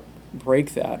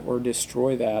break that or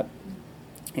destroy that.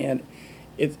 And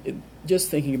just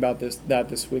thinking about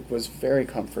this week was very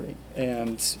comforting,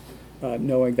 and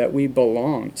knowing that we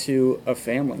belong to a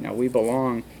family now. We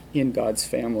belong in God's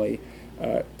family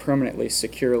permanently,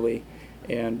 securely,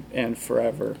 and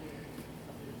forever.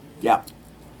 Yeah.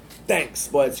 Thanks.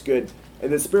 Boy, it's good.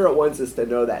 And the Spirit wants us to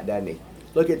know that, doesn't he?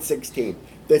 Look at 16.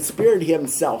 The Spirit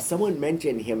himself. Someone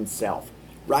mentioned himself,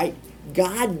 right?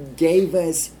 God gave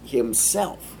us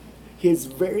himself. His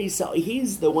very self.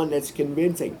 He's the one that's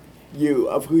convincing you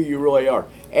of who you really are.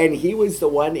 And he was the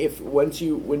one, when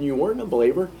you weren't a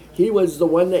believer, he was the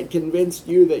one that convinced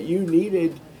you that you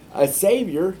needed a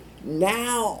Savior.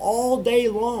 Now, all day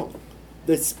long,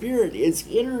 the Spirit is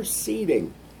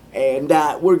interceding. And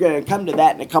we're going to come to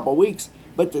that in a couple weeks.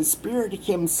 But the Spirit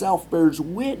himself bears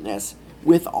witness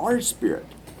with our spirit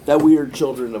that we are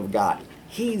children of God.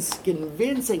 He's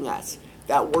convincing us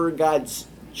that we're God's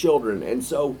children. And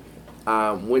so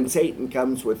when Satan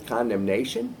comes with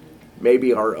condemnation,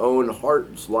 maybe our own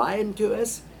hearts lying to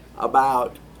us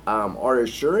about our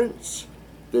assurance,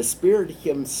 the Spirit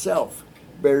himself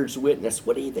bears witness.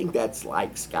 What do you think that's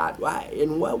like, Scott? Why,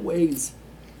 in what ways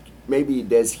maybe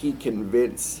does he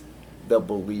convince the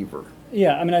believer?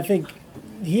 Yeah, I mean, I think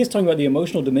he is talking about the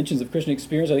emotional dimensions of Christian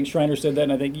experience. I think Schreiner said that,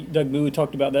 and I think Doug Moo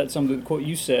talked about that. Some of the quote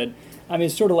you said. I mean,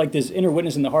 it's sort of like this inner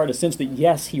witness in the heart, a sense that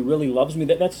yes, he really loves me.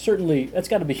 That's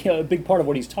got to be a big part of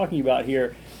what he's talking about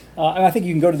here. And I think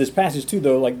you can go to this passage too,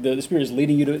 though. Like the Spirit is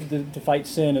leading you to fight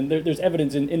sin, and there's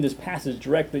evidence in this passage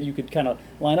direct that you could kind of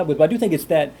line up with. But I do think it's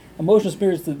that emotional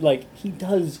spirit that like he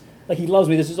loves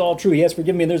me. This is all true. He has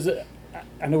forgiven me. And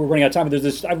I know we're running out of time, but there's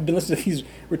this. I've been listening to these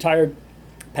retired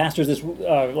pastors this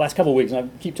last couple of weeks, and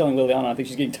I keep telling Liliana, I think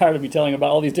she's getting tired of me telling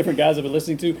about all these different guys I've been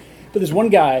listening to. But this one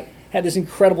guy had this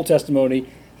incredible testimony.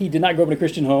 He did not grow up in a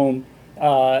Christian home,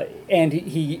 and but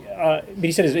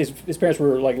he said his parents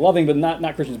were like loving, but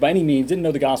not Christians by any means. Didn't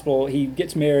know the gospel. He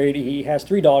gets married. He has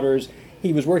 3 daughters.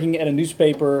 He was working at a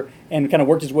newspaper and kind of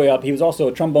worked his way up. He was also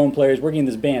a trombone player. He was working in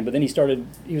this band, but then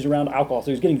he was around alcohol, so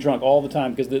he was getting drunk all the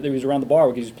time because he was around the bar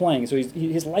where he was playing. So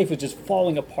his life was just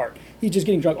falling apart. He's just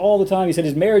getting drunk all the time. He said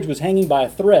his marriage was hanging by a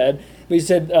thread, but he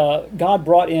said God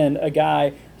brought in a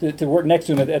guy to work next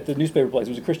to him at the newspaper place.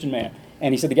 He was a Christian man.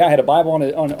 And he said the guy had a Bible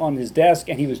on his desk,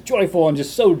 and he was joyful and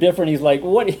just so different. He's like,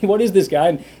 what is this guy?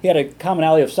 And he had a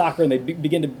commonality of soccer, and they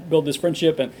began to build this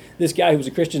friendship. And this guy who was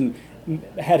a Christian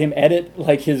had him edit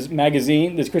like his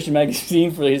magazine, this Christian magazine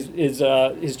for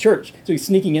his church. So he's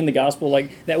sneaking in the gospel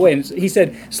like that way. And he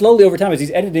said slowly over time as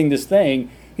he's editing this thing,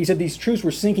 he said these truths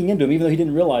were sinking into him even though he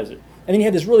didn't realize it. And then he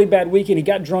had this really bad weekend. He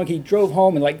got drunk. He drove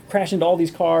home and like crashed into all these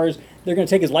cars. They're going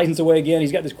to take his license away again.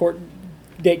 He's got this court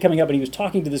date coming up, and he was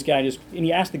talking to this guy, and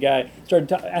he asked the guy,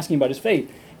 started asking him about his faith.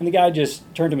 And the guy just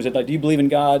turned to him and said, like, do you believe in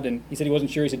God? And he said he wasn't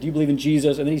sure. He said, do you believe in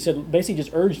Jesus? And then he said, basically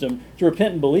just urged him to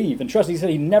repent and believe and trust. He said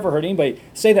he never heard anybody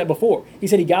say that before. He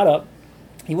said he got up,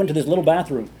 he went to this little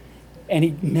bathroom, and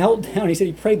he knelt down. He said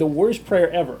he prayed the worst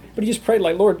prayer ever. But he just prayed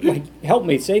like, Lord, like, help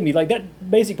me, save me. Like that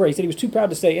basic prayer. He said he was too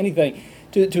proud to say anything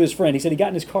to his friend. He said he got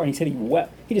in his car, and he said he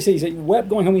wept. He said he wept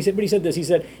going home. He said this. He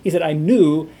said I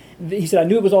knew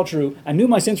it was all true. I knew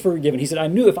my sins were forgiven. He said, I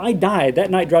knew if I died that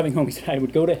night driving home, he said, I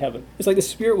would go to heaven. It's like the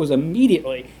Spirit was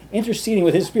immediately interceding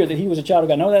with his spirit that he was a child of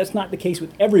God. No, that's not the case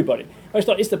with everybody. I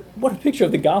just thought, what a picture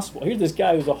of the gospel. Here's this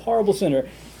guy who's a horrible sinner.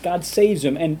 God saves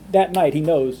him, and that night he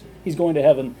knows he's going to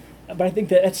heaven. But I think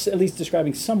that's at least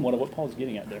describing somewhat of what Paul's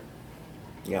getting at there.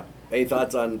 Yeah. Any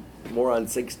thoughts more on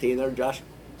 16 there, Josh?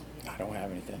 I don't have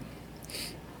anything.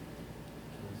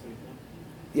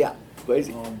 Yeah,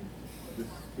 crazy. The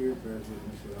Spirit bears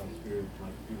witness without Spirit,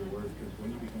 like through the Word, because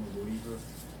when you become a believer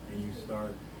and you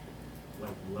start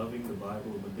like loving the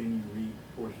Bible, but then you read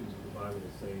portions of the Bible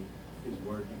that say His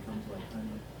Word becomes like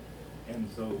honey, and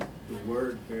so the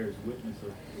Word bears witness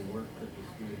of the work that the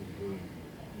Spirit is doing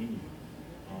in you.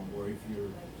 Or if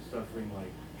you're suffering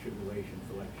like tribulation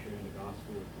for like sharing the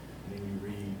gospel, and then you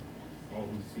read, all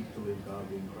who seek to live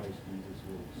godly in Christ Jesus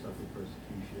will suffer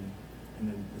persecution. And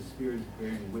then the Spirit is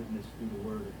bearing witness through the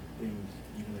Word of things,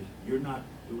 even as you're not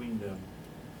doing them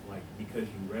like because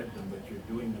you read them, but you're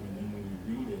doing them, and then when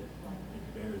you read it,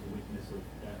 it bears witness of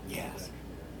that. Yes.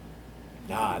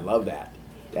 I love that.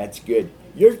 That's good.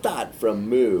 Your thought from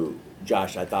Moo,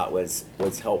 Josh, I thought was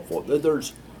helpful.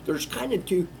 There's kind of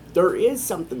two. There is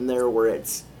something there where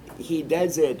he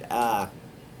does it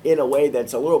in a way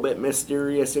that's a little bit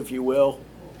mysterious, if you will,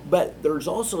 but there's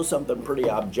also something pretty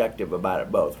objective about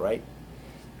it both, right?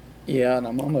 Yeah, and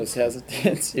I'm almost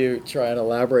hesitant to try and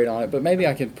elaborate on it, but maybe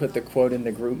I can put the quote in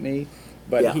the group me.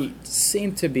 But Yeah. he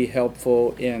seemed to be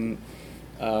helpful in,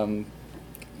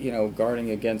 guarding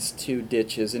against 2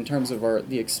 ditches in terms of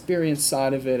the experience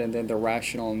side of it and then the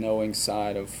rational knowing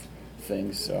side of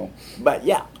things. So, But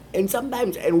yeah, and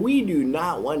sometimes, and we do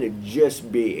not want to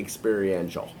just be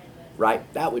experiential,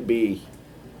 right? That would be,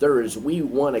 we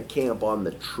want to camp on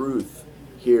the truth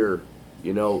here,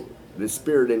 the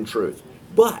Spirit and truth.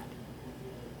 But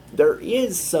there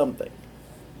is something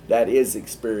that is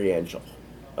experiential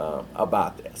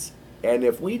about this. And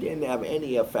if we didn't have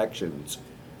any affections,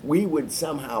 we would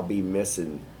somehow be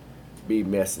missing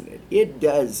it. It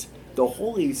does, the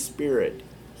Holy Spirit,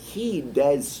 He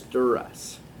does stir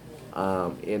us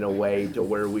in a way to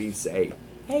where we say,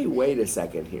 hey, wait a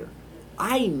second here.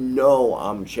 I know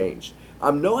I'm changed.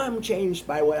 I know I'm changed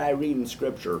by what I read in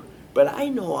Scripture, but I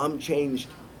know I'm changed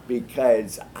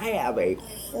because I have a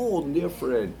whole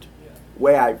different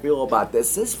way I feel about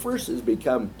this. This verse has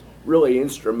become really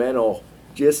instrumental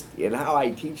just in how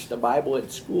I teach the Bible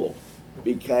at school,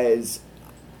 because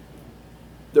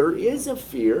there is a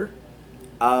fear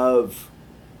of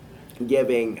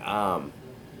giving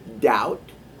doubt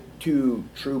to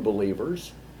true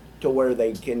believers to where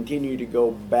they continue to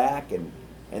go back and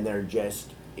they're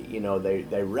just,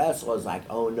 they wrestle as like,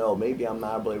 oh no, maybe I'm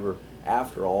not a believer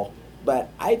after all. But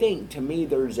I think to me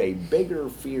there's a bigger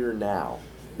fear now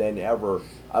than ever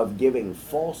of giving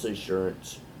false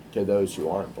assurance to those who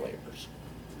aren't believers.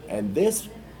 And this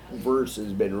verse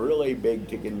has been really big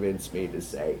to convince me to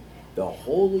say the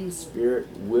Holy Spirit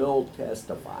will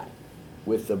testify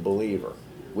with the believer,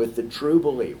 with the true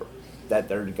believer, that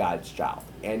they're God's child.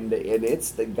 And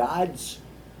it's the God's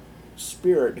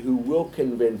Spirit who will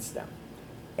convince them.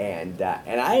 And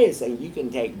I just think you can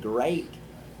take great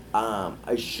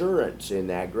assurance in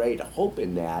that, great hope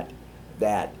in that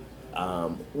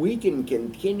we can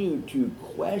continue to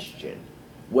question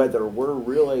whether we're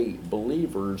really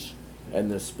believers,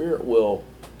 and the Spirit will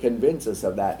convince us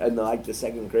of that. And like the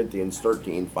 2 Corinthians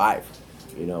 13:5,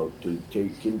 to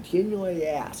continually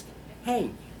ask,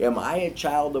 hey, am I a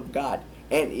child of God?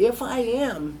 And if I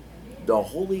am, the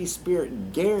Holy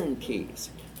Spirit guarantees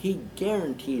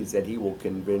that He will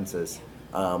convince us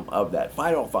of that.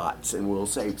 Final thoughts, and we'll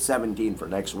save 17 for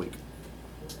next week.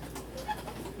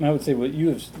 I would say what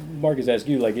Mark has asked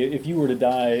you, like if you were to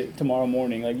die tomorrow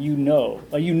morning, what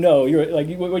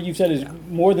you've said is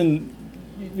more than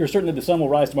you're certain that the sun will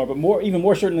rise tomorrow, but even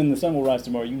more certain than the sun will rise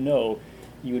tomorrow,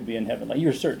 you would be in heaven. Like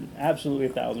you're certain, absolutely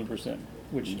 1,000%.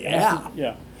 Which yeah.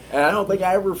 And I don't think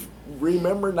I ever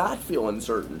remember not feeling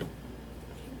certain.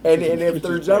 And if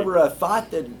there's ever a thought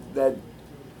that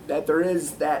there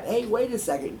is that, hey, wait a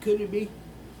second, could it be?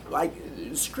 Like,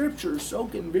 Scripture is so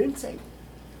convincing.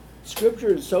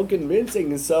 Scripture is so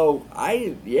convincing, so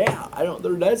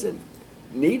there doesn't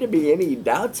need to be any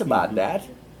doubts about that.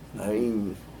 I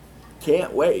mean,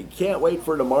 can't wait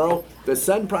for tomorrow. The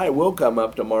sun probably will come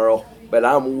up tomorrow, but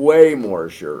I'm way more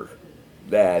sure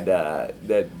that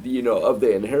of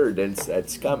the inheritance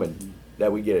that's coming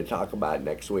that we get to talk about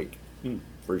next week,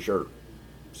 for sure.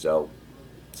 So,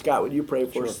 Scott, would you pray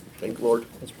for us? Thank you, Lord.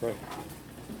 Let's pray.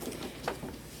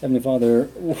 Heavenly Father,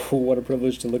 what a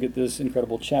privilege to look at this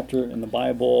incredible chapter in the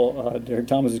Bible. Derek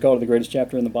Thomas has called it the greatest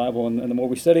chapter in the Bible, and the more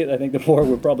we study it, I think the more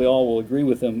we probably all will agree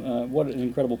with him. What an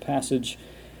incredible passage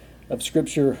of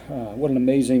Scripture. What an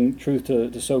amazing truth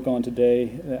to soak on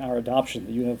today. Our adoption,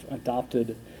 that you have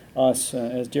adopted us.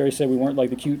 As Jerry said, we weren't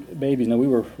like the cute babies. No, we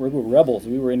were rebels.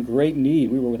 We were in great need.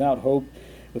 We were without hope,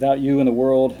 without you in the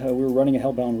world. We were running a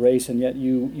hell-bound race, and yet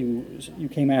you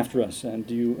came after us, and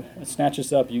you snatched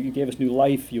us up. You gave us new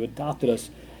life. You adopted us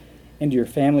into your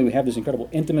family. We have this incredible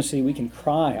intimacy. We can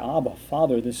cry, Abba,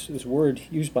 Father, this word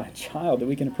used by a child, that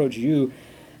we can approach you,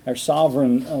 our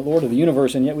sovereign Lord of the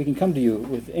universe, and yet we can come to you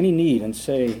with any need and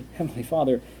say, Heavenly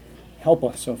Father, help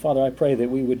us. So, Father, I pray that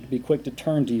we would be quick to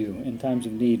turn to you in times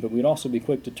of need, but we'd also be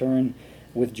quick to turn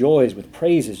with joys, with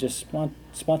praises, just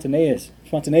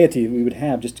spontaneity we would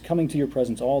have, just coming to your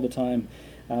presence all the time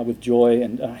with joy,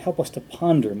 and help us to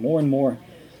ponder more and more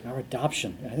our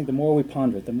adoption. I think the more we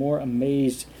ponder it, the more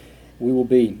amazed we will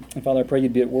be. And Father, I pray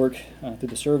you'd be at work through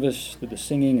the service, through the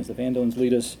singing, as the Vandalins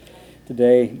lead us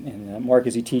today, and Mark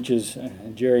as he teaches,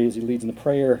 and Jerry as he leads in the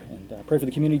prayer, and I pray for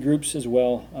the community groups as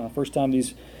well. First time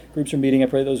these groups are meeting, I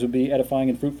pray those would be edifying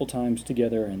and fruitful times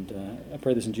together, and I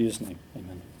pray this in Jesus' name.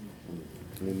 Amen.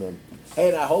 Amen.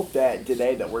 And I hope that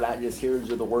today that we're not just hearers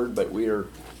of the word, but we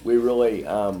really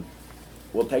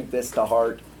will take this to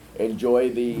heart, enjoy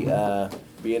the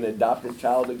being an adopted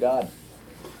child of God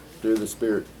through the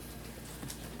Spirit.